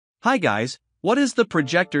Hi guys, what is the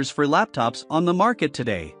projectors for laptops on the market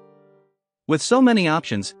today? With so many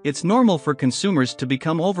options, it's normal for consumers to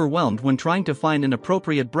become overwhelmed when trying to find an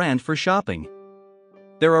appropriate brand for shopping.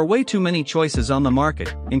 There are way too many choices on the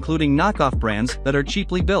market, including knockoff brands that are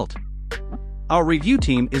cheaply built. Our review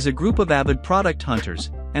team is a group of avid product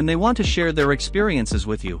hunters, and they want to share their experiences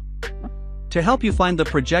with you. To help you find the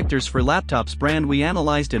Projectors for Laptops brand, we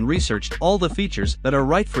analyzed and researched all the features that are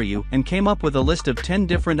right for you and came up with a list of 10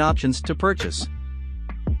 different options to purchase.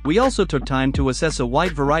 We also took time to assess a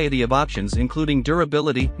wide variety of options including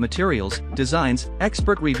durability, materials, designs,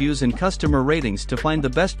 expert reviews and customer ratings to find the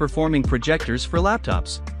best performing projectors for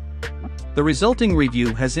laptops. The resulting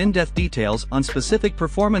review has in-depth details on specific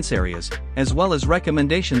performance areas, as well as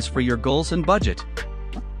recommendations for your goals and budget.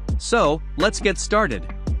 So, let's get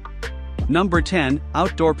started. Number 10,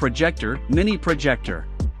 Outdoor Projector, Mini Projector.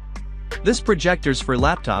 This Projectors for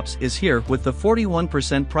Laptops is here with the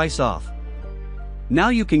 41% price off. Now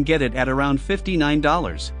you can get it at around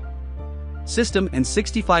 $59. System and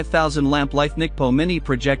 65,000 lamp life NICPO Mini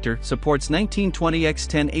Projector supports 1920x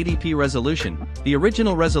 1080p resolution. The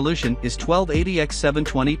original resolution is 1280x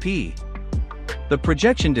 720p. The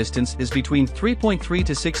projection distance is between 3.3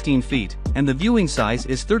 to 16 feet, and the viewing size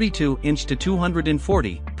is 32-inch to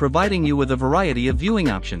 240, providing you with a variety of viewing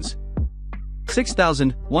options.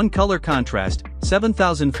 6000, 1 color contrast,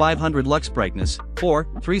 7500 lux brightness,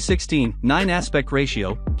 4:316, 9 aspect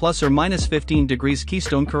ratio, plus or minus 15 degrees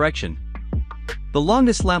keystone correction. The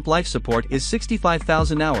longest lamp life support is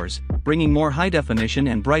 65,000 hours, bringing more high definition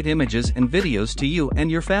and bright images and videos to you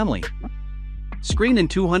and your family. Screen and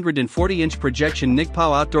 240-inch projection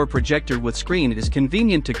NICPO outdoor projector with screen is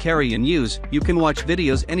convenient to carry and use. You can watch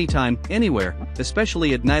videos anytime, anywhere,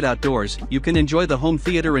 especially at night outdoors. You can enjoy the home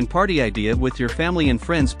theater and party idea with your family and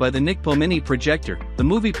friends by the NICPO Mini Projector, the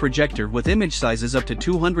movie projector with image sizes up to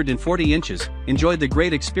 240 inches. Enjoy the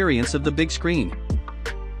great experience of the big screen.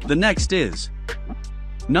 The next is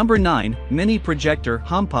Number 9, Mini Projector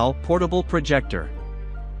HomePow Portable Projector.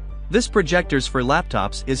 This Projectors for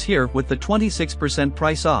Laptops is here with the 26%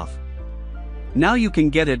 price off. Now you can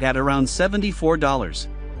get it at around $74.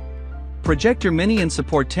 Projector Mini and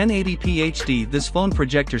support 1080p HD. This phone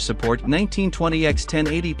projector support 1920x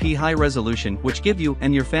 1080p high resolution, which give you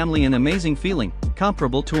and your family an amazing feeling,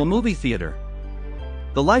 comparable to a movie theater.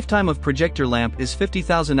 The lifetime of projector lamp is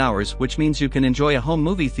 50,000 hours, which means you can enjoy a home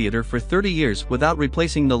movie theater for 30 years without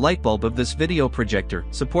replacing the light bulb of this video projector.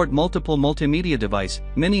 Support multiple multimedia device.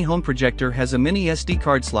 Mini home projector has a mini SD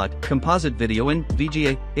card slot, composite video in,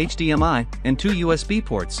 VGA, HDMI, and 2 USB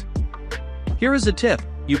ports. Here is a tip.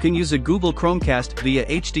 You can use a Google Chromecast via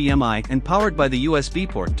HDMI and powered by the USB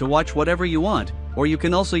port to watch whatever you want, or you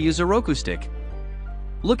can also use a Roku stick.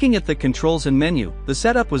 Looking at the controls and menu, the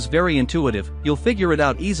setup was very intuitive. You'll figure it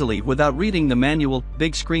out easily without reading the manual.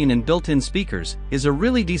 Big screen and built-in speakers is a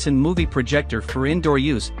really decent movie projector for indoor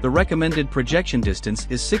use. The recommended projection distance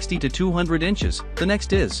is 60 to 200 inches. The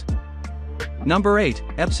next is Number 8,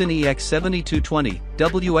 Epson EX7220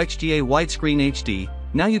 WXGA Widescreen HD.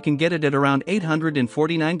 Now you can get it at around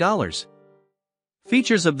 $849.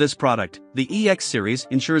 Features of this product: the EX series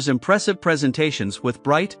ensures impressive presentations with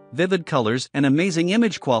bright, vivid colors and amazing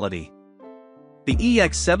image quality. The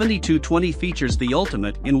EX7220 features the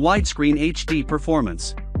ultimate in widescreen HD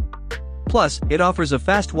performance. Plus, it offers a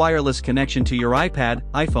fast wireless connection to your iPad,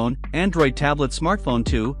 iPhone, Android tablet, smartphone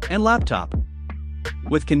too, and laptop.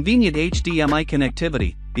 With convenient HDMI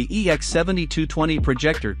connectivity, the EX7220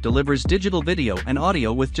 projector delivers digital video and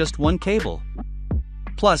audio with just one cable.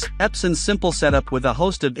 Plus, Epson's simple setup with a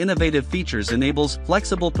host of innovative features enables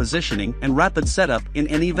flexible positioning and rapid setup in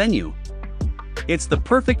any venue. It's the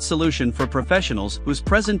perfect solution for professionals whose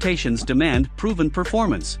presentations demand proven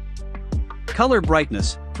performance. Color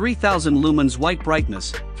brightness, 3000 lumens. White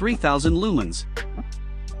brightness, 3000 lumens.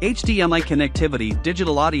 HDMI connectivity,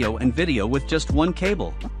 digital audio and video with just one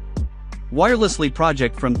cable. Wirelessly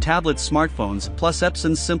project from tablets, smartphones, plus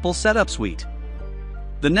Epson's simple setup suite.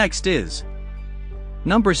 The next is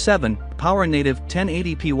Number 7, Power Native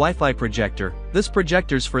 1080p Wi-Fi Projector. This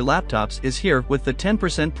Projectors for Laptops is here with the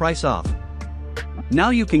 10% price off. Now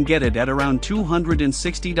you can get it at around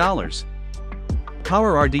 $260.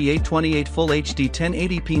 Power RD828 Full HD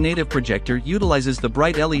 1080p Native Projector utilizes the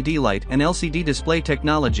bright LED light and LCD display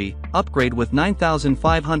technology. Upgrade with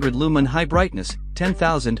 9500 lumen high brightness,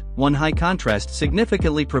 10,001 high contrast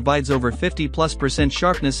significantly provides over 50+%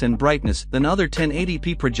 sharpness and brightness than other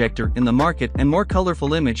 1080p projector in the market and more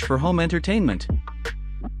colorful image for home entertainment.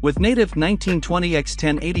 With native 1920x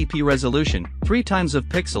 1080p resolution, 3 times of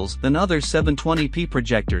pixels than other 720p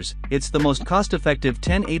projectors, it's the most cost-effective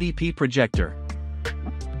 1080p projector.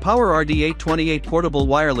 PowerRD828 portable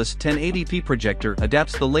wireless 1080p projector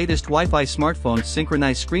adapts the latest Wi-Fi smartphone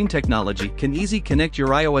synchronized screen technology. Can easy connect your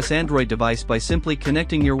iOS Android device by simply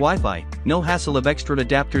connecting your Wi-Fi. No hassle of extra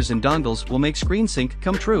adapters and dongles will make screen sync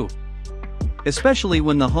come true. Especially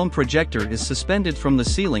when the home projector is suspended from the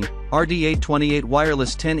ceiling, RD828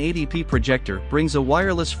 wireless 1080p projector brings a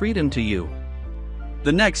wireless freedom to you.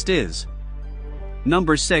 The next is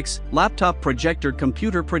Number 6, Laptop Projector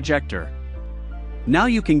Computer Projector. Now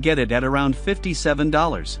you can get it at around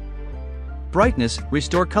 $57. Brightness,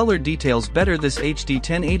 restore color details better. This HD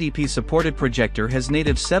 1080p supported projector has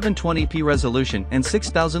native 720p resolution and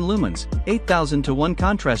 6000 lumens, 8000:1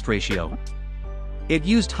 contrast ratio. It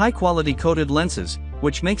used high-quality coated lenses,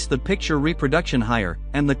 which makes the picture reproduction higher,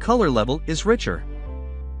 and the color level is richer.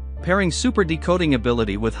 Pairing super decoding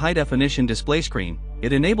ability with high-definition display screen,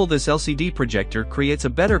 it enabled this LCD projector creates a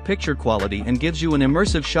better picture quality and gives you an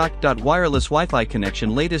immersive shot. Wireless Wi-Fi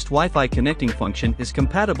connection. Latest Wi-Fi connecting function is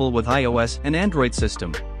compatible with iOS and Android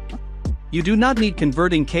system. You do not need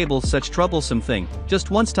converting cable, such troublesome thing,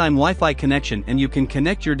 just once-time Wi-Fi connection and you can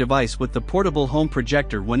connect your device with the portable home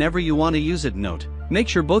projector whenever you want to use it. Note: make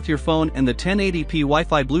sure both your phone and the 1080p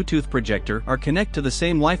Wi-Fi Bluetooth projector are connected to the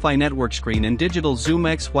same Wi-Fi network. Screen and digital zoom.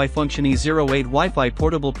 XY function E08 Wi-Fi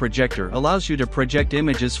portable projector allows you to project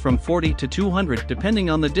images from 40 to 200 depending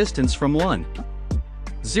on the distance from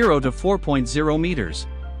 1.0 to 4.0 meters.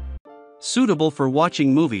 Suitable for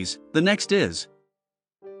watching movies. The next is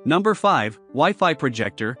Number 5, Wi-Fi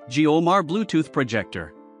Projector, Giaomar Bluetooth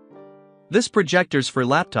Projector. This projectors for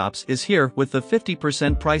laptops is here with the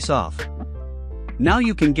 50% price off. Now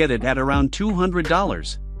you can get it at around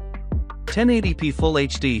 $200. 1080p Full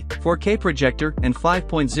HD, 4K projector and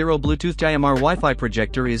 5.0 Bluetooth. Giaomar Wi-Fi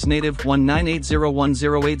projector is native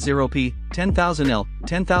 19801080p, 10,000L,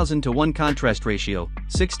 10,000:1 contrast ratio,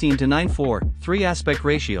 16:9:4, 3 aspect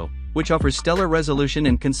ratio, which offers stellar resolution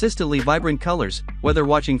and consistently vibrant colors, whether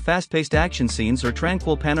watching fast-paced action scenes or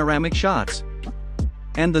tranquil panoramic shots.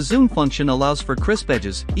 And the zoom function allows for crisp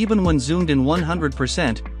edges, even when zoomed in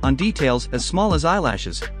 100%, on details as small as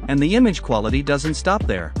eyelashes, and the image quality doesn't stop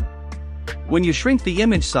there. When you shrink the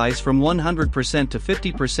image size from 100% to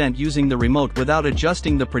 50% using the remote without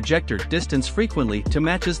adjusting the projector distance frequently to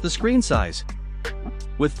matches the screen size.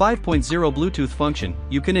 With 5.0 Bluetooth function,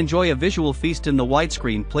 you can enjoy a visual feast in the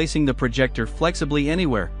widescreen, placing the projector flexibly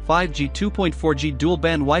anywhere. 5G 2.4G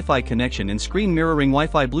dual-band Wi-Fi connection and screen mirroring.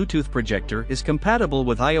 Wi-Fi Bluetooth projector is compatible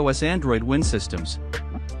with iOS Android Win systems.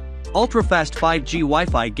 Ultra-fast 5G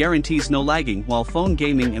Wi-Fi guarantees no lagging while phone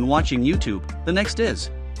gaming and watching YouTube. The next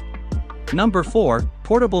is Number 4,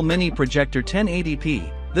 Portable Mini Projector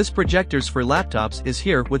 1080p. This projectors for laptops is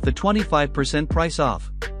here with the 25% price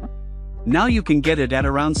off. Now you can get it at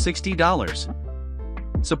around $60.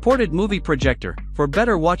 Supported movie projector. For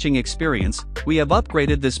better watching experience, we have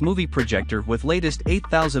upgraded this movie projector with latest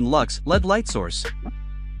 8000 lux LED light source.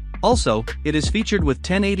 Also, it is featured with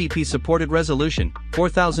 1080p supported resolution,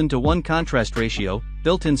 4000:1 contrast ratio,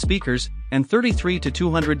 built-in speakers, and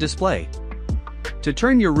 33:200 display. To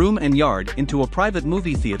turn your room and yard into a private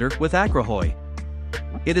movie theater with Acrohoy.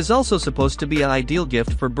 It is also supposed to be an ideal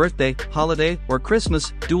gift for birthday, holiday, or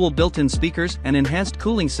Christmas. Dual built-in speakers and enhanced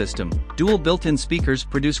cooling system. Dual built-in speakers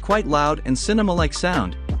produce quite loud and cinema-like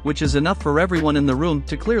sound, which is enough for everyone in the room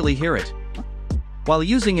to clearly hear it. While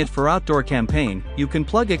using it for outdoor campaign, you can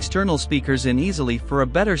plug external speakers in easily for a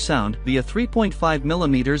better sound via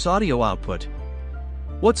 3.5mm audio output.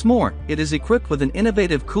 What's more, it is equipped with an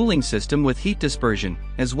innovative cooling system with heat dispersion,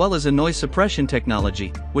 as well as a noise suppression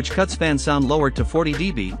technology, which cuts fan sound lower to 40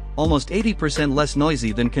 dB, almost 80% less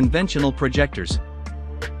noisy than conventional projectors.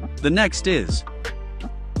 The next is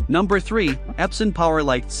Number 3, Epson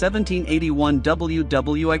PowerLite 1781W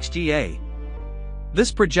WXGA.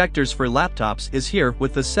 This projectors for laptops is here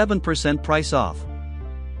with the 7% price off.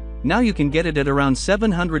 Now you can get it at around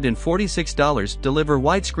 $746. Deliver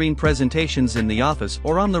widescreen presentations in the office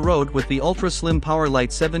or on the road with the ultra-slim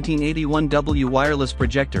PowerLite 1781W wireless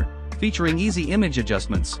projector, featuring easy image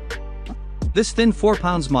adjustments. This thin 4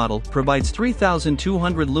 pounds model provides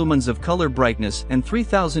 3200 lumens of color brightness and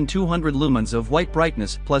 3200 lumens of white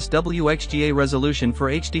brightness plus WXGA resolution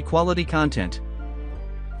for HD quality content.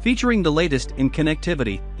 Featuring the latest in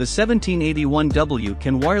connectivity, the 1781W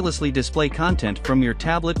can wirelessly display content from your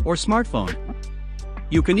tablet or smartphone.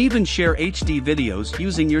 You can even share HD videos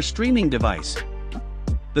using your streaming device.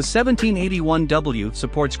 The 1781W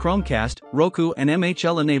supports Chromecast, Roku and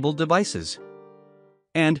MHL-enabled devices.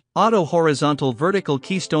 And auto horizontal vertical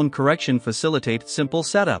keystone correction facilitate simple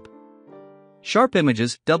setup. Sharp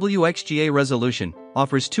images, WXGA resolution,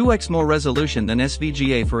 offers 2x more resolution than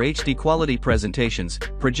SVGA for HD quality presentations.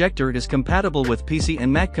 Projector is compatible with PC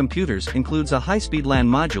and Mac computers, includes a high-speed LAN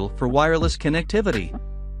module for wireless connectivity.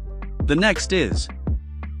 The next is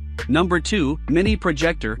Number 2, Mini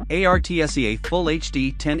Projector, ARTSEA Full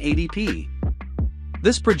HD 1080p.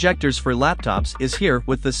 This projectors for laptops is here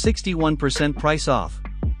with the 61% price off.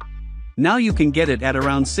 Now you can get it at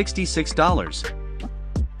around $66.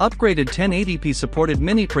 Upgraded 1080p supported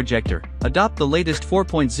mini projector, adopt the latest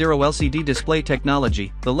 4.0 LCD display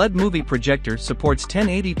technology. The LED movie projector supports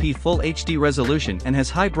 1080p Full HD resolution and has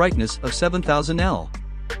high brightness of 7000 L.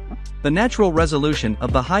 The natural resolution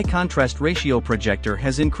of the high contrast ratio projector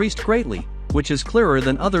has increased greatly, which is clearer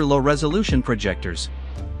than other low-resolution projectors.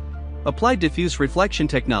 Applied diffuse reflection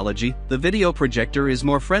technology, the video projector is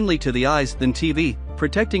more friendly to the eyes than TV,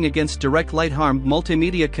 protecting against direct light harm.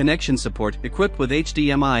 Multimedia connection support, equipped with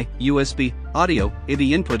HDMI, USB, audio, AV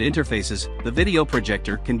input interfaces. The video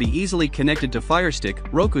projector can be easily connected to Fire Stick,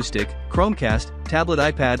 Roku Stick, Chromecast, tablet,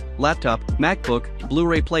 iPad, laptop, MacBook,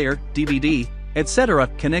 Blu-ray player, DVD, etc.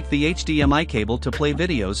 Connect the HDMI cable to play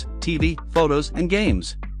videos, TV, photos, and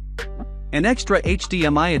games. An extra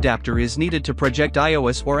HDMI adapter is needed to project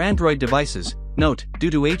iOS or Android devices. Note, due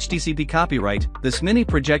to HDCP copyright, this mini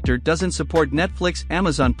projector doesn't support Netflix,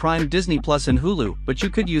 Amazon Prime, Disney Plus and Hulu, but you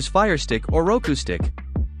could use Fire Stick or Roku Stick.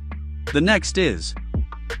 The next is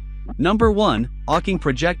Number 1, AuKing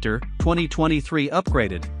Projector, 2023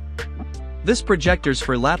 upgraded. This projectors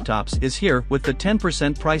for laptops is here with the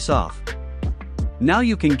 10% price off. Now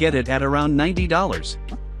you can get it at around $90.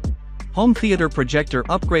 Home theater projector,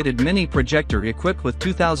 upgraded mini projector equipped with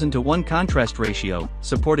 2000:1 contrast ratio,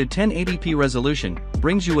 supported 1080p resolution,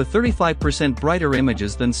 brings you a 35% brighter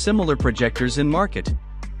images than similar projectors in market.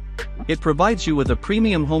 It provides you with a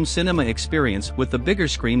premium home cinema experience with the bigger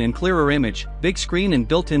screen and clearer image, big screen and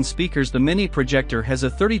built-in speakers. The mini projector has a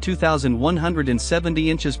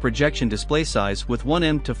 32,170 inches projection display size with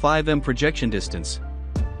 1 to 5 projection distance.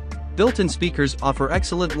 Built-in speakers offer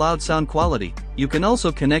excellent loud sound quality. You can also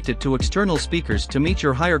connect it to external speakers to meet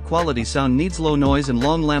your higher quality sound needs. Low noise and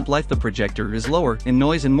long lamp life. The projector is lower in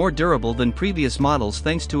noise and more durable than previous models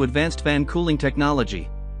thanks to advanced fan cooling technology.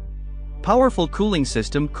 Powerful cooling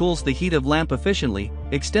system cools the heat of lamp efficiently,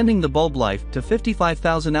 extending the bulb life to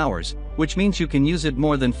 55,000 hours, which means you can use it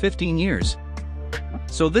more than 15 years.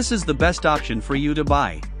 So this is the best option for you to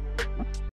buy.